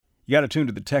You got to tune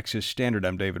to the Texas Standard.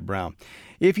 I'm David Brown.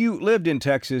 If you lived in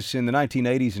Texas in the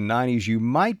 1980s and 90s, you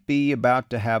might be about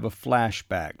to have a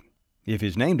flashback. If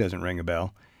his name doesn't ring a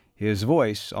bell, his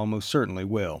voice almost certainly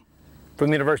will. From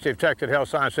the University of Texas Health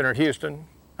Science Center at Houston,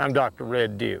 I'm Dr.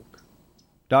 Red Duke.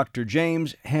 Dr.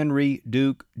 James Henry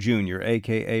Duke Jr.,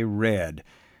 a.k.a. Red,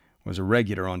 was a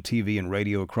regular on TV and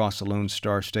radio across the Lone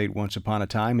Star State once upon a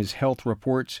time. His health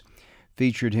reports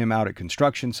featured him out at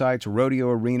construction sites, rodeo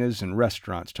arenas, and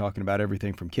restaurants, talking about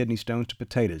everything from kidney stones to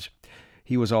potatoes.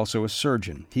 He was also a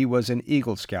surgeon. He was an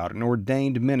Eagle Scout, an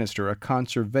ordained minister, a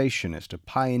conservationist, a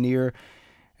pioneer,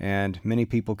 and many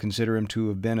people consider him to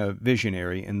have been a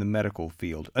visionary in the medical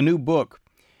field. A new book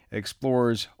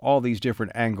explores all these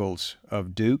different angles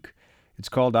of Duke. It's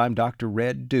called I'm Dr.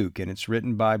 Red Duke, and it's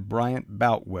written by Bryant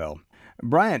Boutwell.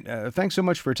 Bryant, thanks so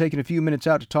much for taking a few minutes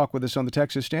out to talk with us on the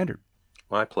Texas Standard.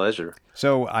 My pleasure.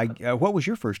 So, what was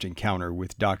your first encounter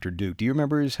with Dr. Duke? Do you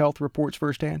remember his health reports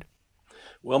firsthand?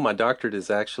 Well, my doctorate is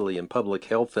actually in public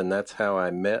health, and that's how I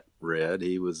met Red.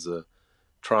 He was a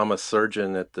trauma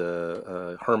surgeon at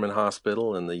the Herman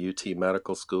Hospital and the UT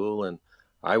Medical School, and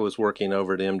I was working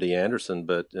over at MD Anderson,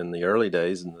 but in the early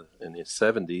days, in the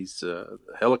 70s,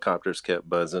 helicopters kept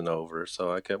buzzing over,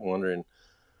 so I kept wondering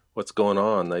what's going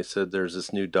on. They said there's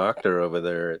this new doctor over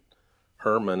there at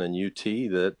Herman and UT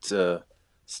that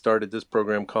started this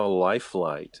program called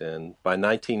LifeFlight, and by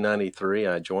 1993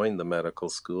 I joined the medical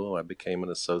school. I became an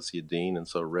associate dean, and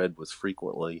so Red was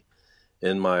frequently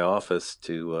in my office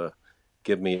to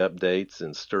give me updates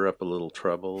and stir up a little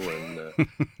trouble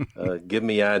and give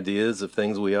me ideas of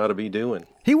things we ought to be doing.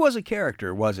 He was a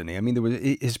character, wasn't he? I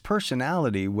mean, his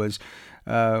personality was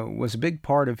a big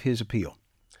part of his appeal.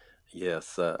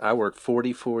 Yes, I worked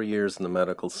 44 years in the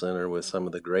medical center with some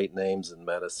of the great names in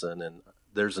medicine, and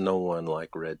there's no one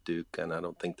like Red Duke, and I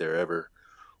don't think there ever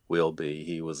will be.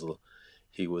 He was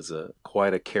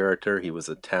quite a character. He was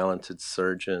a talented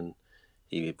surgeon.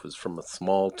 He was from a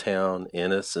small town,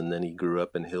 Ennis, and then he grew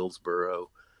up in Hillsboro.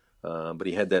 But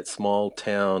he had that small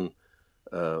town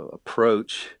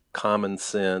approach, common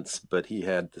sense, but he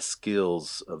had the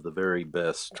skills of the very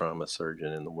best trauma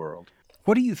surgeon in the world.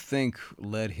 What do you think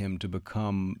led him to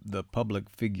become the public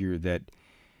figure that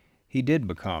he did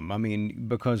become? I mean,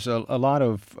 because a lot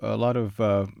of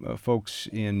folks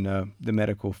in the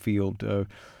medical field,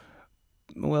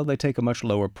 they take a much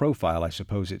lower profile, I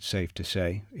suppose it's safe to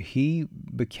say. He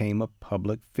became a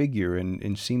public figure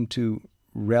and seemed to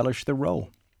relish the role.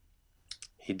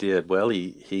 He did. Well,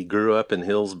 he grew up in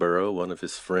Hillsboro. One of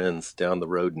his friends down the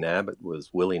road in Abbott was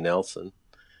Willie Nelson.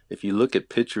 If you look at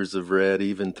pictures of Red,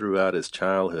 even throughout his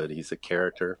childhood, he's a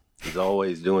character. He's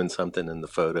always doing something in the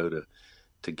photo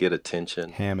to get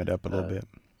attention. Ham it up a little bit.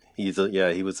 He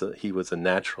was a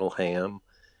natural ham,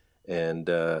 and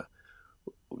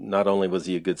not only was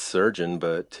he a good surgeon,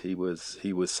 but he was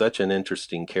such an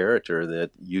interesting character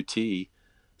that UT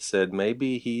said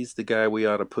maybe he's the guy we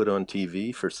ought to put on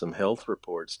TV for some health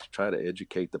reports to try to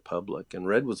educate the public. And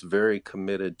Red was very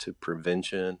committed to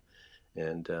prevention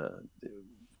and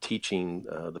teaching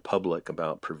the public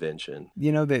about prevention.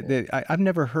 You know, I've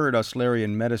never heard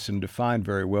Oslerian medicine defined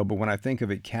very well, but when I think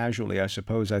of it casually, I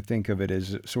suppose I think of it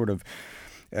as sort of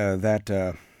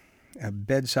that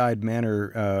bedside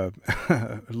manner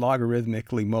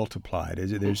logarithmically multiplied.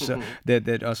 There's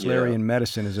that Oslerian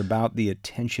medicine is about the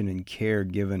attention and care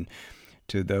given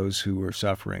to those who are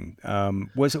suffering.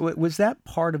 Was that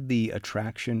part of the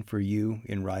attraction for you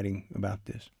in writing about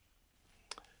this?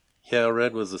 Yeah,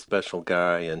 Red was a special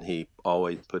guy, and he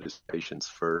always put his patients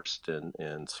first.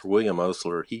 And Sir William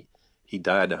Osler, he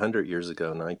died 100 years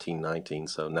ago, 1919,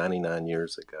 so 99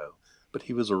 years ago. But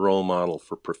he was a role model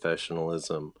for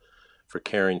professionalism, for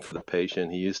caring for the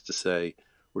patient. He used to say,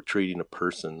 we're treating a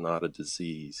person, not a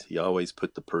disease. He always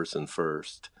put the person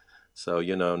first. So,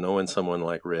 you know, knowing someone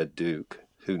like Red Duke,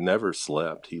 who never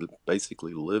slept, he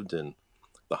basically lived in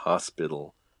the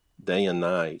hospital day and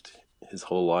night. His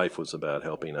whole life was about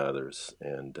helping others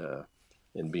and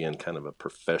being kind of a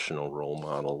professional role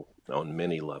model on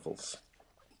many levels.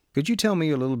 Could you tell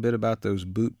me a little bit about those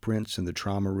boot prints in the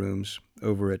trauma rooms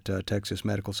over at Texas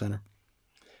Medical Center?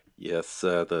 Yes,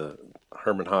 the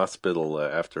Herman Hospital,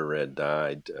 after Red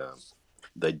died,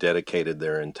 they dedicated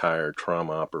their entire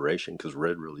trauma operation, because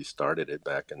Red really started it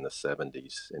back in the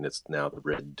 70s, and it's now the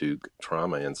Red Duke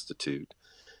Trauma Institute.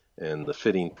 And the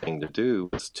fitting thing to do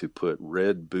was to put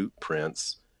Red boot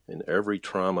prints in every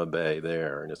trauma bay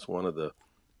there. And it's one of the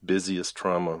busiest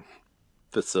trauma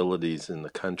facilities in the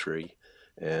country.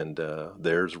 And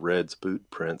there's Red's boot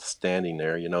prints standing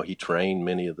there. You know, he trained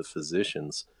many of the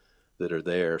physicians that are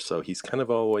there. So he's kind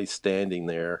of always standing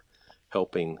there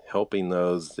helping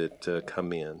those that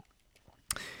come in.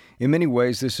 In many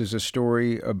ways, this is a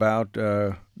story about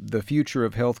the future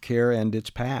of healthcare and its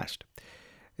past.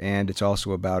 And it's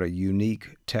also about a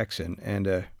unique Texan and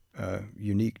a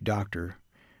unique doctor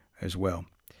as well.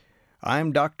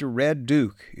 I'm Dr. Red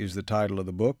Duke is the title of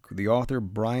the book. The author,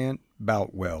 Bryant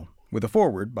Boutwell, with a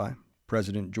foreword by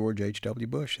President George H.W.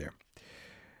 Bush there.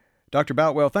 Dr.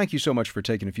 Boutwell, thank you so much for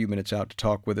taking a few minutes out to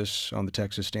talk with us on the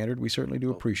Texas Standard. We certainly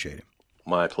do appreciate it.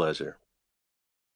 My pleasure.